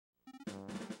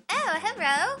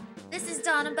Hello! This is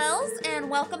Donnabellez, and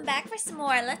welcome back for some more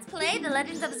Let's Play The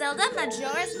Legends of Zelda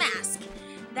Majora's Mask.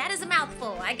 That is a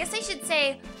mouthful. I guess I should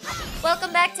say,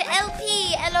 welcome back to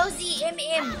LP,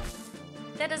 LOZMM.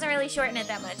 That doesn't really shorten it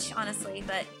that much, honestly,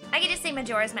 but I can just say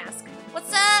Majora's Mask.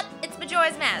 What's up? It's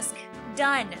Majora's Mask.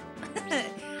 Done.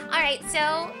 Alright,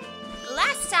 so,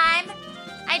 last time,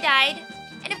 I died,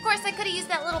 and of course I could have used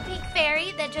that little pink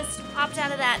fairy that just popped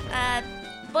out of that,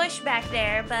 bush back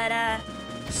there, but,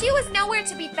 she was nowhere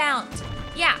to be found.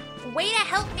 Yeah, way to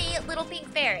help me, little pink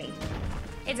fairy.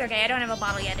 It's okay, I don't have a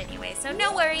bottle yet anyway, so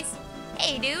no worries.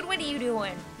 Hey, dude, what are you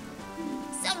doing?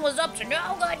 Someone was up to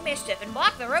no good mischief and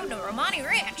blocked the road to Romani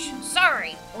Ranch.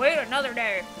 Sorry, wait another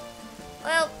day.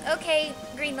 Well, okay,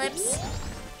 Green Lips.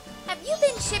 Have you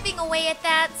been chipping away at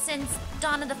that since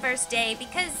dawn of the first day?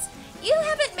 Because you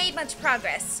haven't made much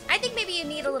progress. I think maybe you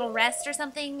need a little rest or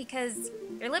something because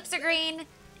your lips are green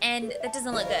and that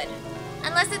doesn't look good.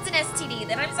 Unless it's an STD,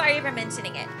 then I'm sorry for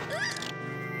mentioning it.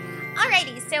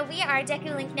 Alrighty, so we are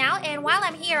Deku Link now, and while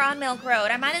I'm here on Milk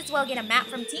Road, I might as well get a map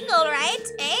from Tingle, right?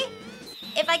 Eh?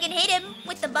 If I can hit him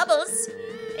with the bubbles.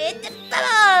 Hit the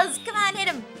bubbles! Come on, hit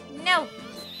him. No.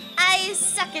 I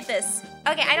suck at this.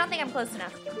 Okay, I don't think I'm close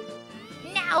enough.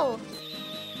 No!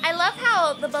 I love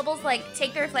how the bubbles, like,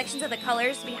 take the reflections of the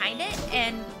colors behind it,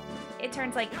 and it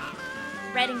turns, like,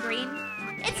 red and green.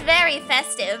 It's very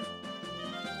festive.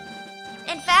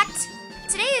 In fact,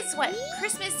 today is what?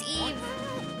 Christmas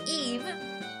Eve.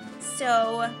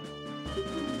 So,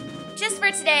 just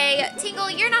for today, Tingle,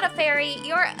 you're not a fairy,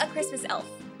 you're a Christmas elf.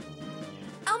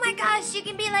 Oh my gosh, you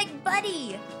can be like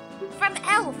Buddy from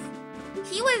Elf.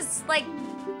 He was like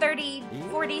 30,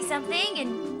 40 something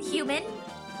and human.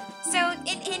 So, and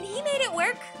he made it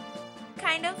work,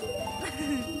 kind of.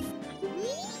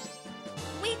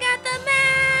 We got the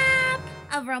map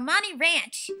of Romani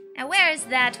Ranch. Now where is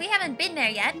that? We haven't been there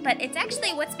yet, but it's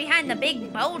actually what's behind the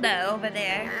big boulder over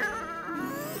there.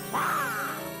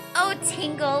 Oh,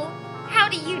 Tingle, how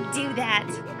do you do that?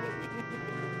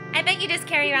 I bet you just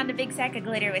carry around a big sack of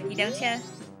glitter with you, don't you?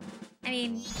 I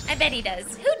mean, I bet he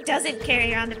does. Who doesn't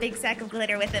carry around a big sack of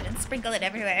glitter with him and sprinkle it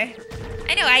everywhere?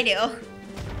 I know I do.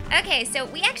 Okay, so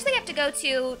we actually have to go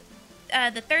to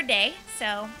the third day,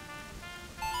 so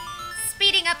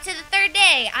speeding up to the third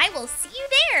day. I will see you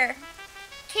there,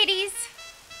 kitties.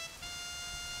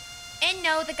 And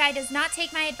no, the guy does not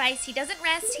take my advice. He doesn't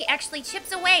rest. He actually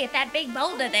chips away at that big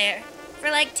boulder there for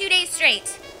like 2 days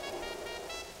straight.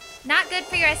 Not good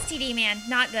for your STD, man.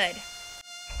 Not good.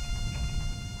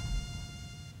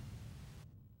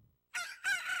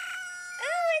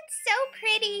 Oh, it's so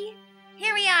pretty.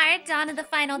 Here we are, dawn of the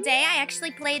final day. I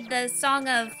actually played the Song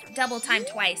of Double Time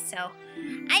twice, so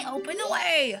I opened the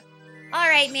way. All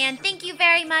right, man. Thank you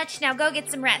very much. Now go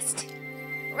get some rest.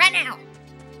 Right now.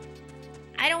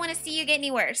 I don't want to see you get any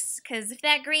worse, because if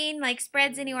that green, like,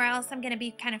 spreads anywhere else, I'm going to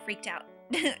be kind of freaked out.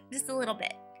 Just a little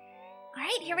bit. All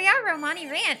right, here we are, Romani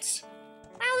Ranch.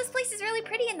 Wow, this place is really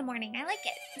pretty in the morning. I like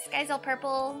it. The sky's all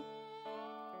purple.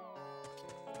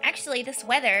 Actually, this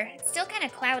weather, it's still kind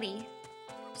of cloudy.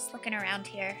 Just looking around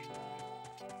here.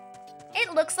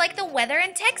 It looks like the weather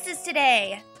in Texas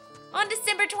today, on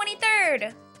December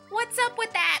 23rd. What's up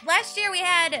with that? Last year we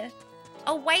had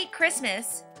a white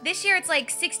Christmas. This year it's like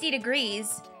 60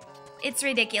 degrees. It's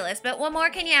ridiculous, but what more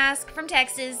can you ask from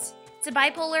Texas? It's a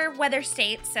bipolar weather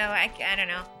state, so I don't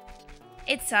know.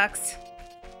 It sucks,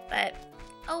 but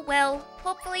oh well.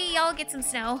 Hopefully y'all get some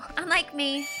snow, unlike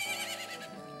me.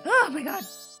 Oh my god,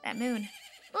 that moon.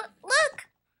 Look!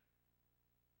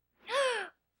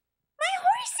 My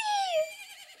horsey!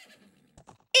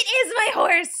 It is my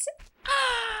horse!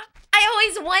 I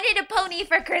always wanted a pony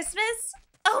for Christmas.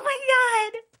 Oh my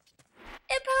god!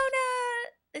 Epona!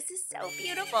 This is so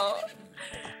beautiful.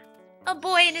 A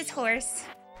boy and his horse.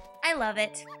 I love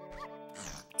it.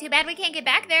 Too bad we can't get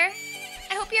back there.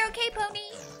 I hope you're okay,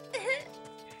 Pony.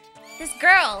 This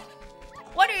girl.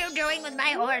 What are you doing with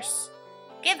my horse?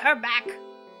 Give her back.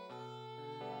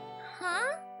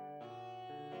 Huh?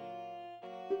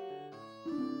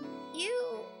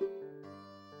 You...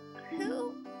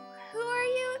 Who are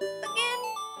you again?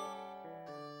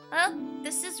 Well,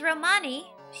 this is Romani.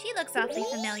 She looks awfully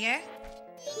familiar.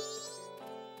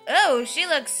 Oh, she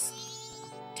looks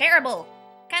terrible.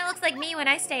 Kind of looks like me when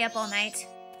I stay up all night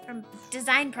from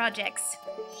design projects.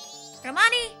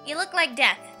 Romani, you look like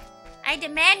death. I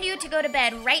demand you to go to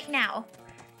bed right now.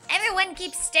 Everyone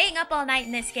keeps staying up all night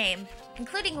in this game,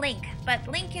 including Link. But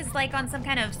Link is like on some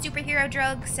kind of superhero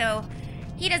drug, so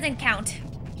he doesn't count.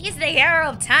 He's the hero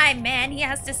of time, man. He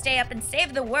has to stay up and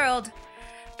save the world.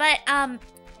 But,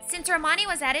 since Romani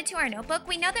was added to our notebook,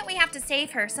 we know that we have to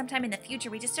save her sometime in the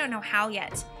future. We just don't know how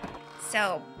yet.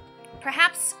 So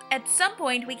perhaps at some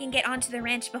point we can get onto the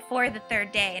ranch before the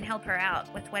 3rd day and help her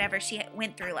out with whatever she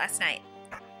went through last night.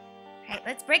 Alright,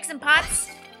 let's break some pots.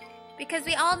 Because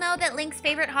we all know that Link's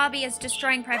favorite hobby is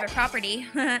destroying private property.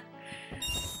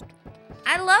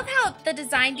 I love how the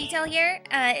design detail here,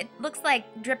 it looks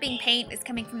like dripping paint is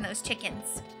coming from those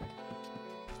chickens.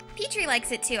 Petrie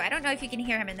likes it too. I don't know if you can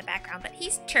hear him in the background, but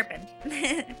he's chirping.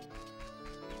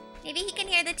 Maybe he can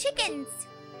hear the chickens.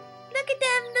 Look at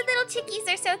them, the little chickies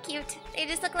are so cute. They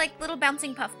just look like little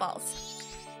bouncing puffballs.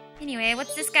 Anyway,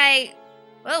 what's this guy?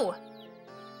 Whoa.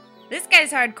 This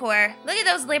guy's hardcore. Look at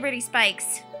those Liberty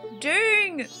spikes.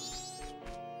 Dang!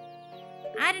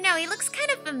 I don't know, he looks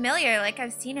kind of familiar, like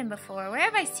I've seen him before. Where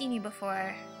have I seen you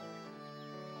before?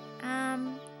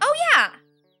 Oh yeah!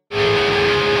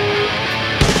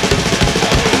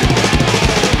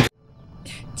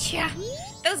 Yeah,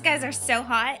 those guys are so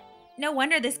hot. No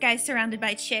wonder this guy's surrounded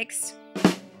by chicks.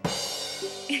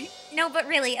 No, but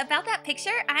really, about that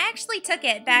picture, I actually took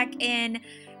it back in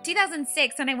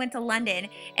 2006 when I went to London,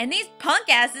 and these punk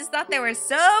asses thought they were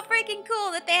so freaking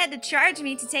cool that they had to charge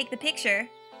me to take the picture,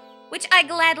 which I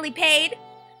gladly paid.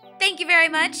 Thank you very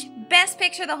much. Best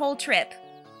picture the whole trip.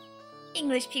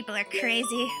 English people are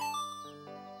crazy.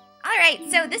 Alright,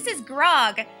 so this is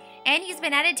Grog, and he's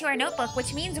been added to our notebook,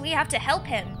 which means we have to help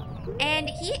him. And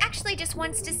he actually just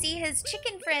wants to see his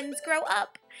chicken friends grow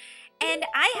up. And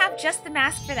I have just the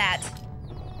mask for that.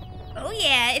 Oh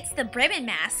yeah, it's the Bremen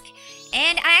mask.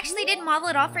 And I actually didn't model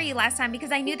it off for you last time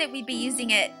because I knew that we'd be using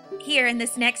it here in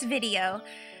this next video.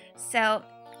 So,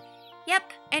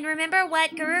 yep. And remember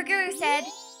what Guru Guru said?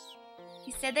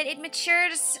 He said that it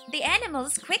matures the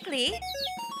animals quickly.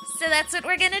 So that's what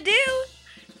we're gonna do.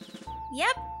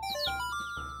 Yep.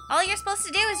 All you're supposed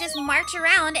to do is just march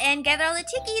around and gather all the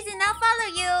chickies and they'll follow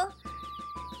you.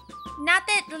 Not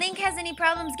that Link has any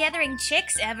problems gathering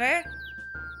chicks ever.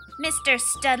 Mr.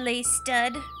 Studley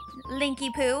Stud.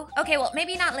 Linky Poo. Okay, well,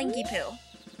 maybe not Linky Poo.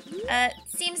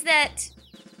 Seems that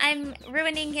I'm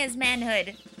ruining his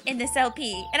manhood in this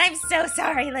LP. And I'm so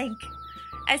sorry, Link.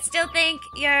 I still think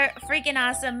you're freaking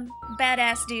awesome,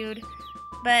 badass dude.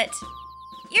 But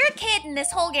you're a kid in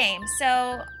this whole game,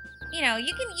 so, you know,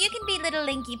 you can be little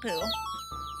Linky Poo.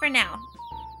 For now.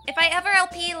 If I ever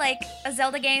LP, like, a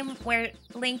Zelda game where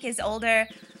Link is older,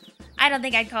 I don't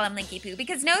think I'd call him Linky Poo.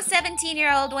 Because no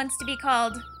 17-year-old wants to be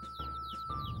called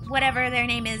whatever their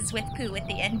name is with poo at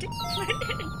the end.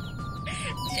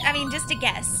 I mean, just a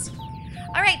guess.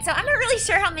 Alright, so I'm not really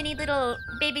sure how many little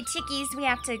baby chickies we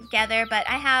have to gather, but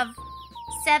I have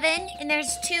 7, and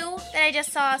there's 2 that I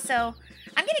just saw, so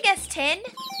I'm gonna guess 10,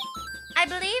 I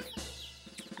believe.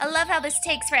 I love how this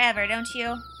takes forever, don't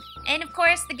you? And of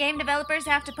course, the game developers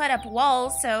have to put up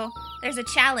walls, so there's a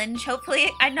challenge.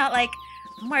 Hopefully, I'm not, like,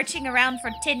 marching around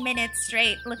for 10 minutes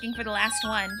straight looking for the last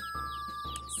one.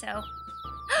 So...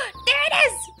 There it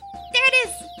is! There it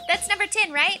is! That's number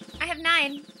 10, right? I have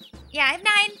 9. Yeah, I have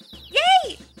 9.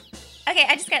 Yay! Okay,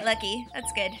 I just got lucky.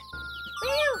 That's good.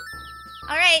 Woo!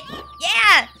 Alright.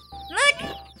 Yeah!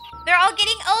 Look! They're all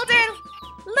getting older!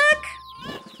 Look!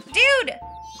 Dude!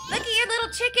 Look at your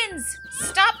little chickens!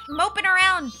 Stop moping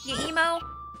around, you emo.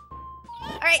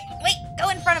 Alright, wait, go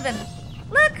in front of him.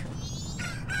 Look!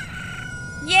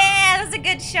 Yeah, that was a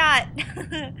good shot.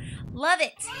 Love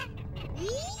it.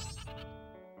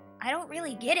 I don't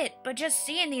really get it, but just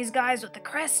seeing these guys with the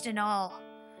crest and all.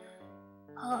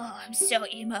 Oh, I'm so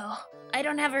emo. I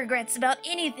don't have regrets about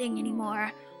anything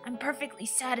anymore. I'm perfectly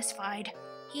satisfied.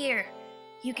 Here,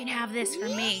 you can have this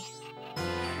from me.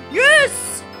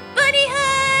 Yes! Bunny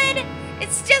hood!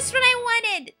 It's just what I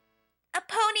wanted. A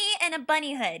pony and a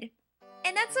bunny hood.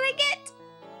 And that's what I get.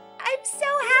 I'm so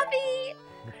happy.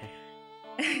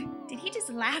 Did he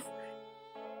just laugh?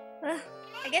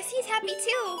 I guess he's happy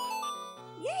too.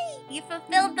 Yay! You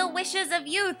fulfilled the wishes of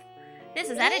youth. This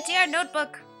is added to your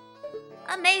notebook.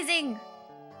 Amazing.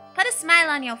 Put a smile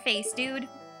on your face, dude.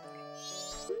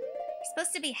 You're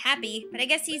supposed to be happy, but I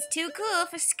guess he's too cool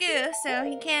for school, so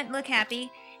he can't look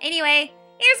happy. Anyway,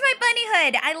 here's my bunny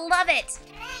hood. I love it.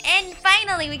 And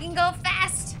finally, we can go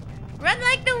fast. Run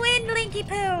like the wind, Linky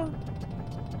Poo.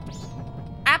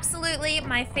 Absolutely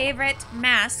my favorite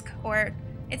mask, or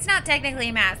it's not technically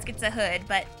a mask, it's a hood,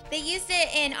 but they used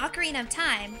it in Ocarina of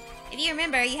Time. If you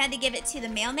remember, you had to give it to the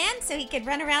mailman so he could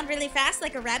run around really fast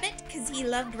like a rabbit because he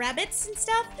loved rabbits and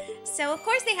stuff. So of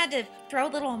course they had to throw a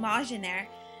little homage in there.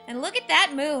 And look at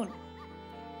that moon.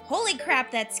 Holy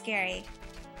crap, that's scary.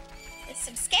 It's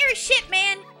some scary shit,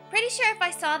 man. Pretty sure if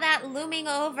I saw that looming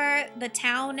over the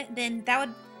town, then that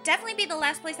would definitely be the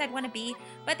last place I'd want to be.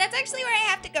 But that's actually where I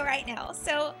have to go right now.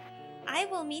 So I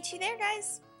will meet you there,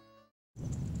 guys.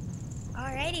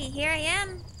 Alright. Alrighty, here I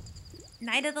am.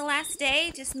 Night of the last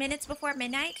day, just minutes before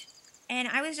midnight. And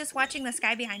I was just watching the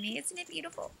sky behind me. Isn't it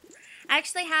beautiful? I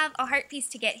actually have a heart piece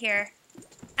to get here.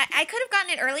 I could have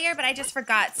gotten it earlier, but I just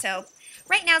forgot, so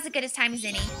right now's as good a time as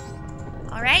any.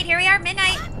 Alright, here we are,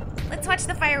 midnight. Let's watch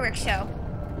the fireworks show,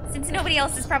 since nobody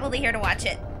else is probably here to watch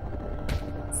it.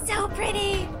 So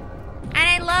pretty! And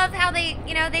I love how they,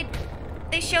 you know,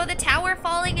 they show the tower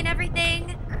falling and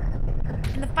everything.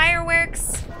 And the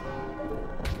fireworks.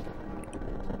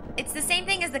 It's the same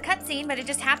thing as the cutscene, but it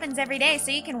just happens every day, so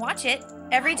you can watch it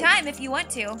every time if you want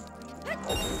to.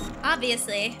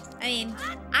 Obviously. I mean,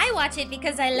 I watch it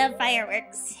because I love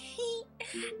fireworks.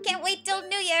 Can't wait till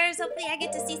New Year's. Hopefully I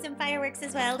get to see some fireworks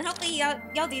as well. And hopefully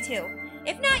y'all do too.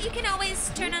 If not, you can always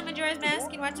turn on Majora's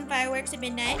Mask and watch some fireworks at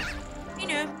midnight. You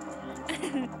know.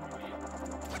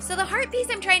 So the heart piece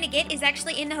I'm trying to get is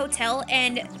actually in the hotel,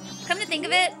 and come to think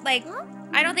of it, like,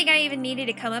 I don't think I even needed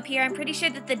to come up here. I'm pretty sure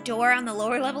that the door on the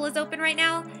lower level is open right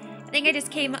now. I think I just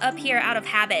came up here out of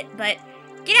habit, but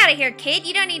get out of here, kid.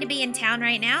 You don't need to be in town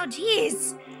right now.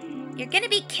 Jeez. You're gonna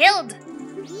be killed.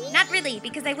 Not really,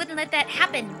 because I wouldn't let that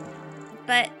happen.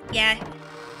 But, yeah.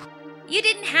 You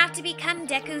didn't have to become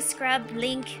Deku Scrub,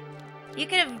 Link. You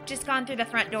could have just gone through the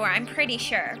front door, I'm pretty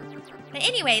sure. But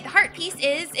anyway, the heart piece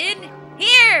is in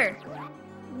here!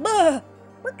 Buh!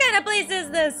 What kind of place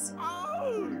is this?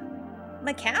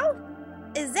 Macau?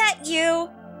 Is that you?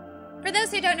 For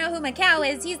those who don't know who Macau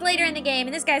is, he's later in the game,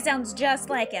 and this guy sounds just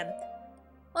like him.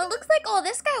 Well, it looks like all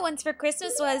this guy wants for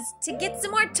Christmas was to get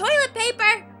some more toilet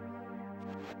paper!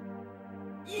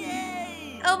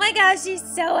 Yay! Oh my gosh, he's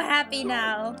so happy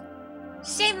now.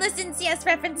 Shameless NCS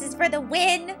references for the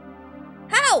win!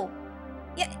 How?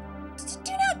 Yeah,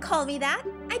 do not call me that.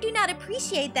 I do not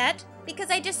appreciate that,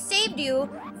 because I just saved you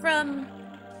from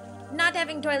not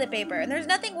having toilet paper. And there's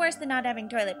nothing worse than not having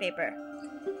toilet paper.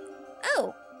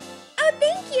 Oh. Oh,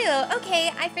 thank you.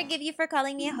 Okay, I forgive you for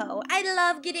calling me a hoe. I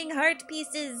love getting heart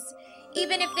pieces,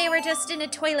 even if they were just in a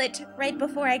toilet right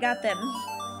before I got them.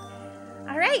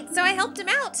 Alright, so I helped him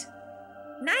out.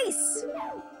 Nice.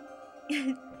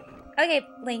 Okay,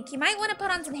 Link, you might want to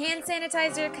put on some hand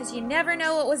sanitizer, because you never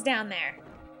know what was down there.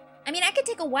 I mean, I could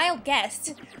take a wild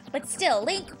guess, but still,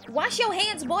 Link, wash your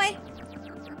hands, boy.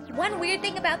 One weird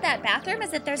thing about that bathroom is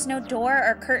that there's no door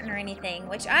or curtain or anything,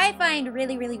 which I find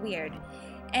really, really weird.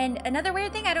 And another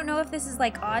weird thing, I don't know if this is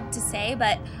like odd to say,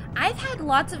 but I've had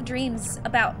lots of dreams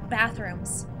about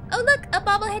bathrooms. Oh look, a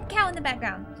bobblehead cow in the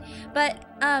background. But,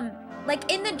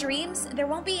 like in the dreams, there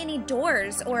won't be any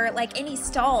doors or like any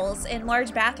stalls in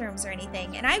large bathrooms or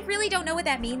anything. And I really don't know what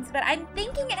that means, but I'm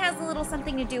thinking it has a little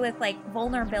something to do with like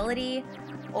vulnerability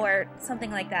or something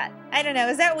like that. I don't know,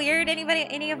 is that weird?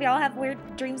 Any of y'all have weird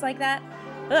dreams like that?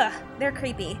 Ugh, they're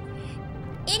creepy.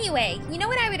 Anyway, you know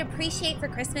what I would appreciate for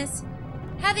Christmas?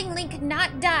 Having Link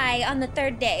not die on the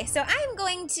 3rd day. So I'm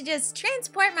going to just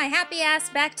transport my happy ass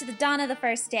back to the dawn of the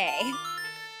 1st day.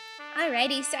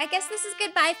 Alrighty, so I guess this is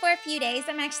goodbye for a few days.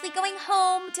 I'm actually going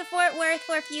home to Fort Worth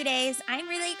for a few days. I'm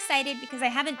really excited because I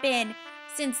haven't been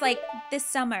since like this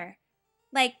summer.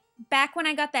 Like back when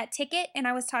I got that ticket and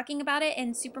I was talking about it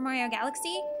in Super Mario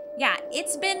Galaxy. Yeah,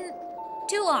 it's been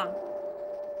too long.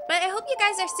 But I hope you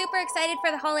guys are super excited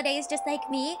for the holidays just like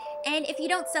me. And if you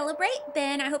don't celebrate,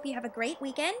 then I hope you have a great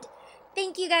weekend.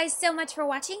 Thank you guys so much for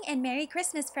watching, and Merry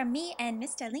Christmas from me and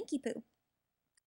Mr. Linky Poo.